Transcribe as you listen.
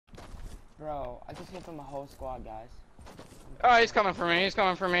Bro, I just hit from a whole squad, guys. Oh, he's coming for me. He's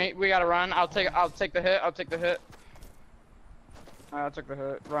coming for me. We gotta run. I'll take the hit. I'll take the hit. Alright, I'll take the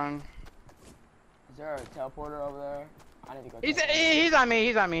hit. Run. Is there a teleporter over there? I need to go. He's on me.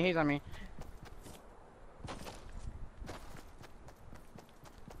 He's on me. He's on me.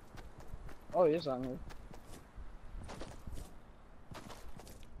 Oh, he is on me.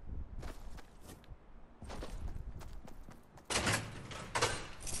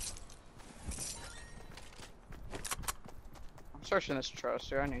 I'm searching this trust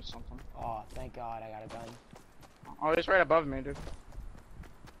here. I need something. Oh, thank God, I got a gun. Oh, he's right above me, dude.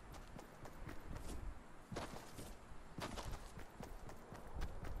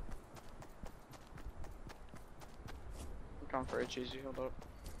 I'm coming for HEZ. Hold up.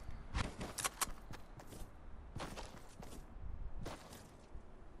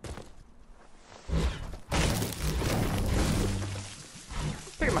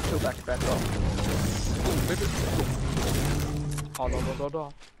 Taking my tool back off. Oh, no.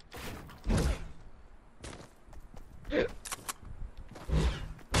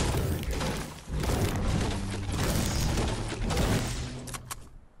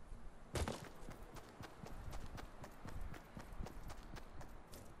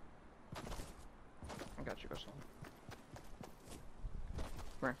 I got you, go slow.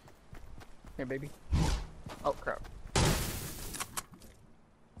 Come here. Here, baby. Oh, crap.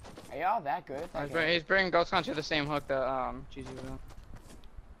 Are y'all that good? He's bringing Ghost Gun to the same hook that, Cheesy was on.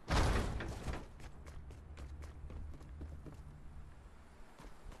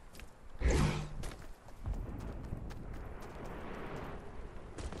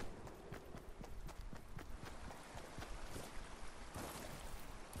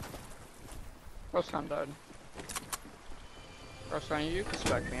 Ghost Gun died. Ghost Gun, you can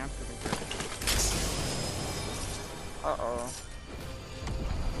spec me, I'm pretty good. Uh-oh.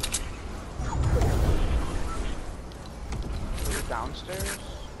 Downstairs?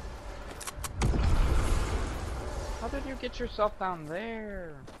 How did you get yourself down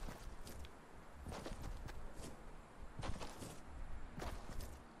there?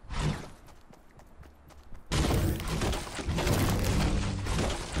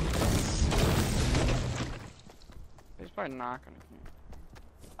 He's probably not gonna.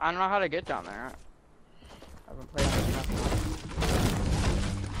 I don't know how to get down there. I haven't played on this map.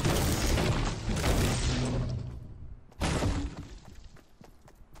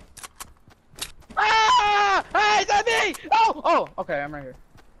 Hey, is that me? Oh, okay, I'm right here.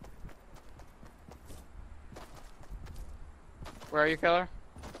 Where are you, killer?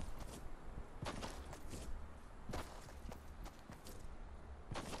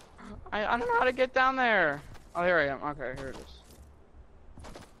 I don't know how to get down there. Oh, here I am. Okay, here it is.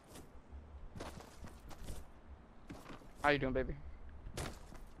 How you doing, baby?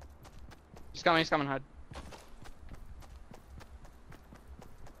 He's coming, hide.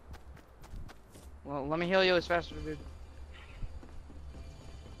 Well, let me heal you as fast as dude.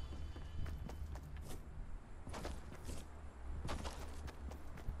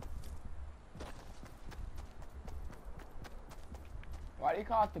 Why do you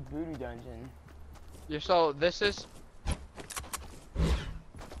call it the booty dungeon? So this is.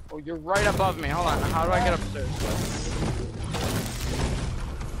 Oh, you're right above me. Hold on. How do I get upstairs?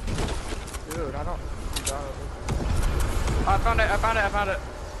 Dude, I don't. Oh, I found it.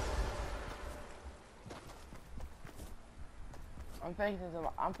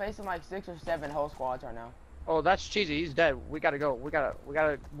 I'm facing like 6 or 7 whole squads right now. Oh, that's Cheesy. He's dead. We gotta go. We gotta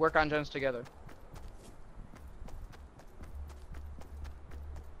work on gens together.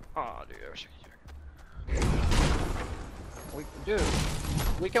 Oh, dude. I wish I could. Dude,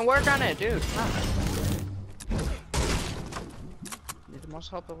 we can work on it, dude. Come on. Need the most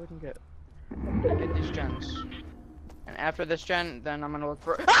help that we can get. Get these gens. And after this gen, then I'm gonna look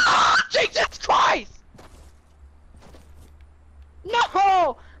for. Ah! Jesus Christ!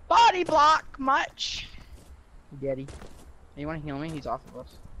 No! Body block much! Getty. You wanna heal me? He's off of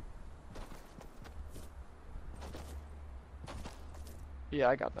us. Yeah,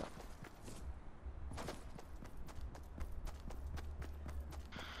 I got that.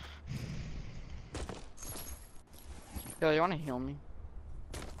 Yo, you wanna heal me?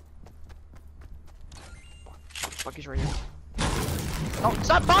 Fuck, he's right here. No,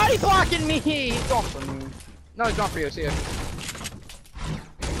 stop body blocking me! He's going for me. No, he's going for you. See ya.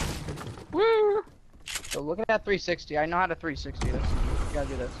 Woo! So look at that 360. I know how to 360 this. You gotta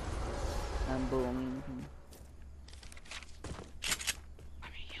do this. And boom.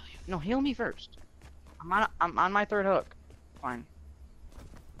 Let me heal you. No, heal me first. I'm on my 3rd hook. Fine.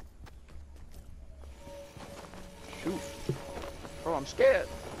 Shoot. Bro, I'm scared.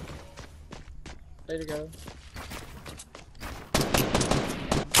 Stay together.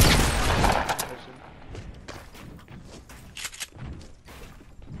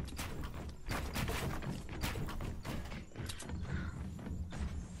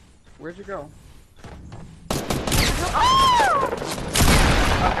 Where'd you go? Oh!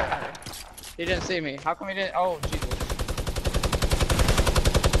 Okay. He didn't see me. How come he didn't? Oh, Jesus.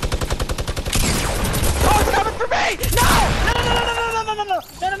 Oh, it's coming for me! No! No!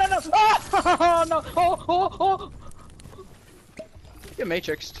 Oh, no! Oh! Get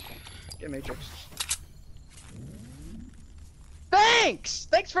matrixed. Get matrixed. Thanks!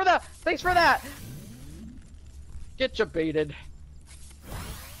 Thanks for that! Get you baited.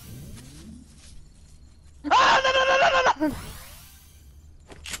 Ah, no!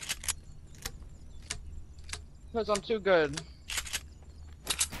 Because I'm too good.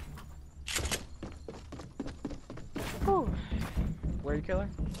 Whew. Where are you, killer?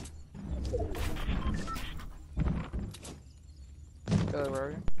 Killer, where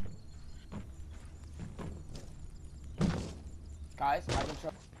are you? Guys, I can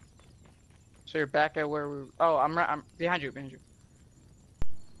try. So you're back at where we... Oh, I'm behind you,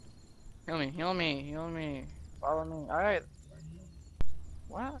 Heal me. Follow me. Alright.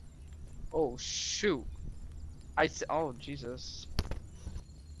 What? Oh, shoot. Oh, Jesus.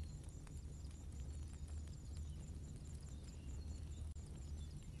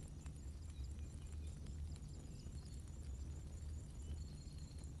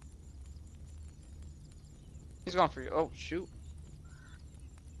 He's going for you. Oh, shoot.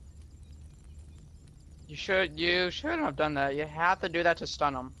 You shouldn't have done that. You have to do that to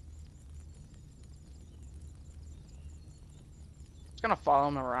stun him. Just gonna follow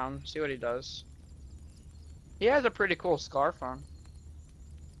him around, see what he does. He has a pretty cool scarf on.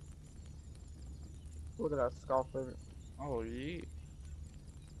 Look at that scarf over. Oh, yeah.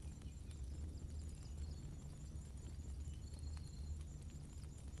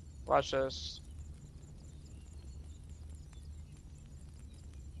 Watch this.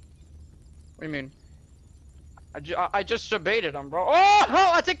 What do you mean? I just debated him, bro. Oh,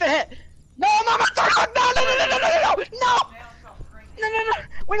 no, I take the hit. No.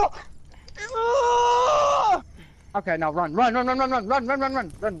 Wait, no. Okay, now run. Run. Sound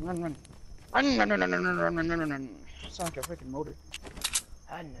like a freaking motor.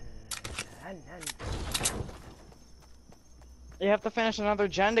 You have to finish another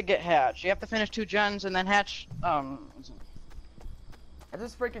gen to get hatch. You have to finish 2 gens and then hatch. I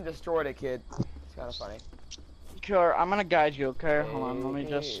just freaking destroyed a kid. It's kind of funny. Killer, I'm gonna guide you, okay? Hold on, let me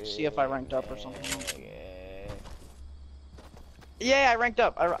just see if I ranked up or something. Yeah, I ranked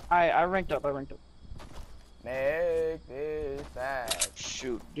up. I ranked up. Make this fast.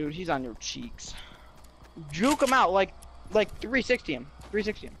 Shoot, dude, he's on your cheeks. Juke him out, like 360 him.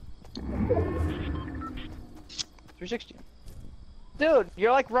 360 him. Dude,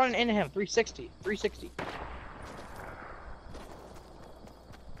 you're like running into him. 360.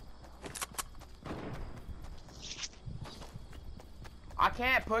 I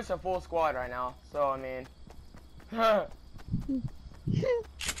can't push a full squad right now, so I mean, I'm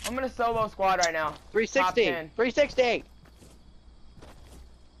gonna solo squad right now. 360. 360.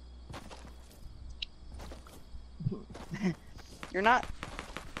 You're not.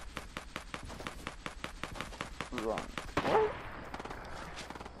 Run.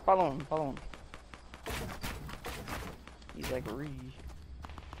 Follow him. He's like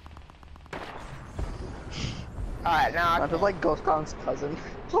Alright, now I just like Ghost Con's cousin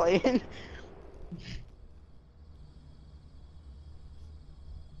playing.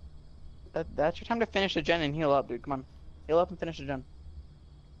 That's your time to finish the gen and heal up, dude. Come on. Heal up and finish the gen.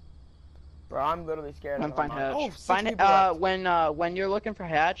 Bro, I'm literally scared. And find hatch. Oh, when you're looking for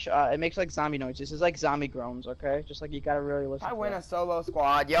hatch, it makes like zombie noises. It's like zombie groans, okay? Just like you gotta really listen. I win a solo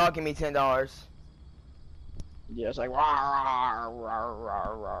squad. Y'all give me $10. Yeah, it's like rawr, rawr,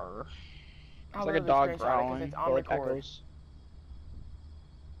 rawr, rawr. It's like a dog growling. It's on record.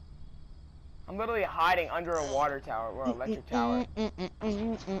 I'm literally hiding under a water tower or electric tower.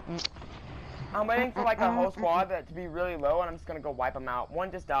 I'm waiting for like a whole squad to be really low, and I'm just gonna go wipe them out.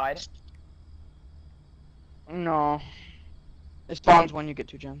 One just died. No. It spawns when you get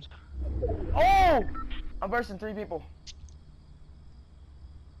 2 gens. Oh! I'm bursting 3 people.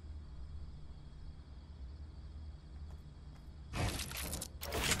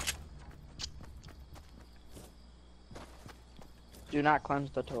 Do not cleanse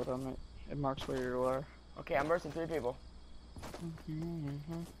the totem. It marks where you are. Okay, I'm bursting 3 people.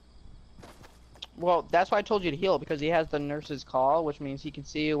 Well, that's why I told you to heal, because he has the nurse's call, which means he can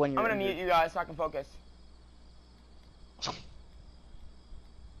see you when you're I'm gonna mute you guys so I can focus.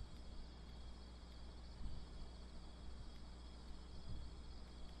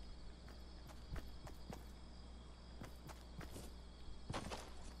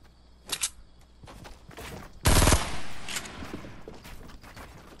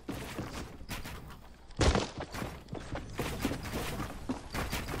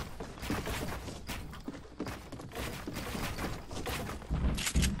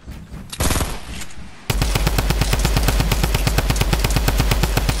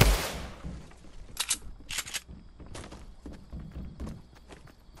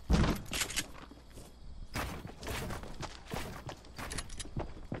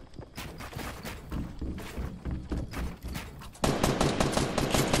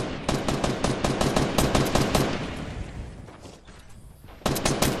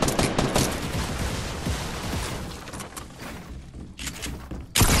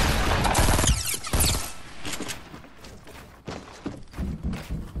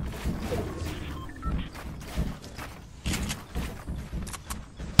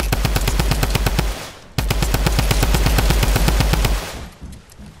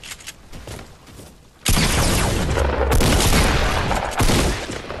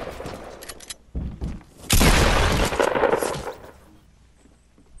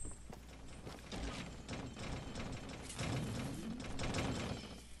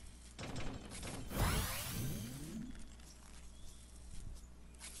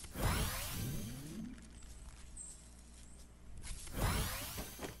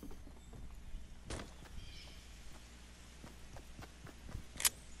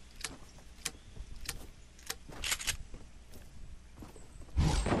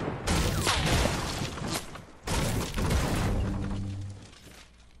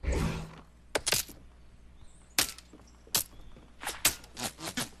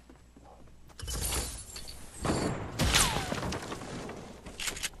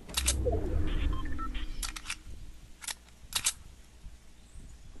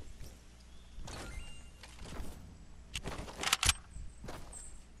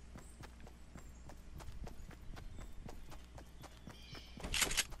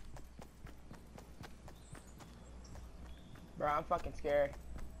 Bro, I'm fucking scared.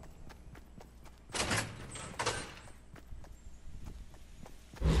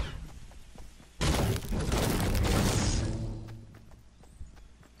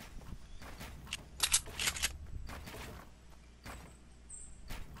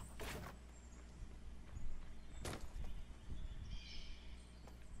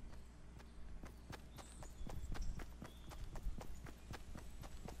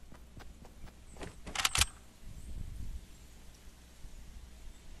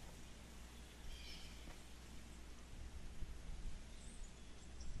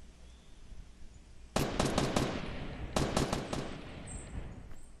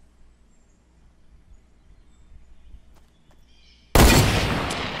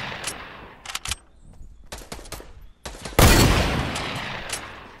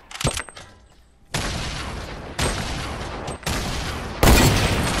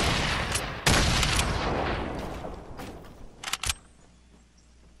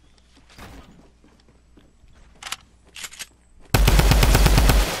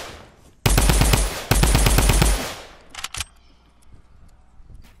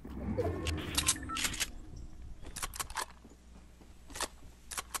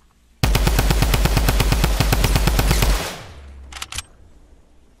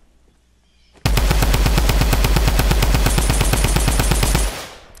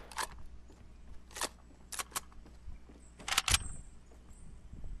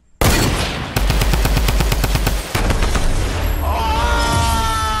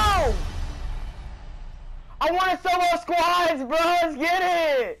 I want to solo squads, bro. Let's get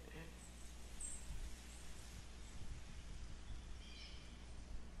it.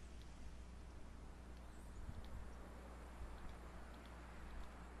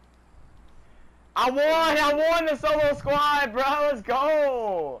 I won the solo squad, bro. Let's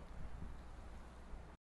go.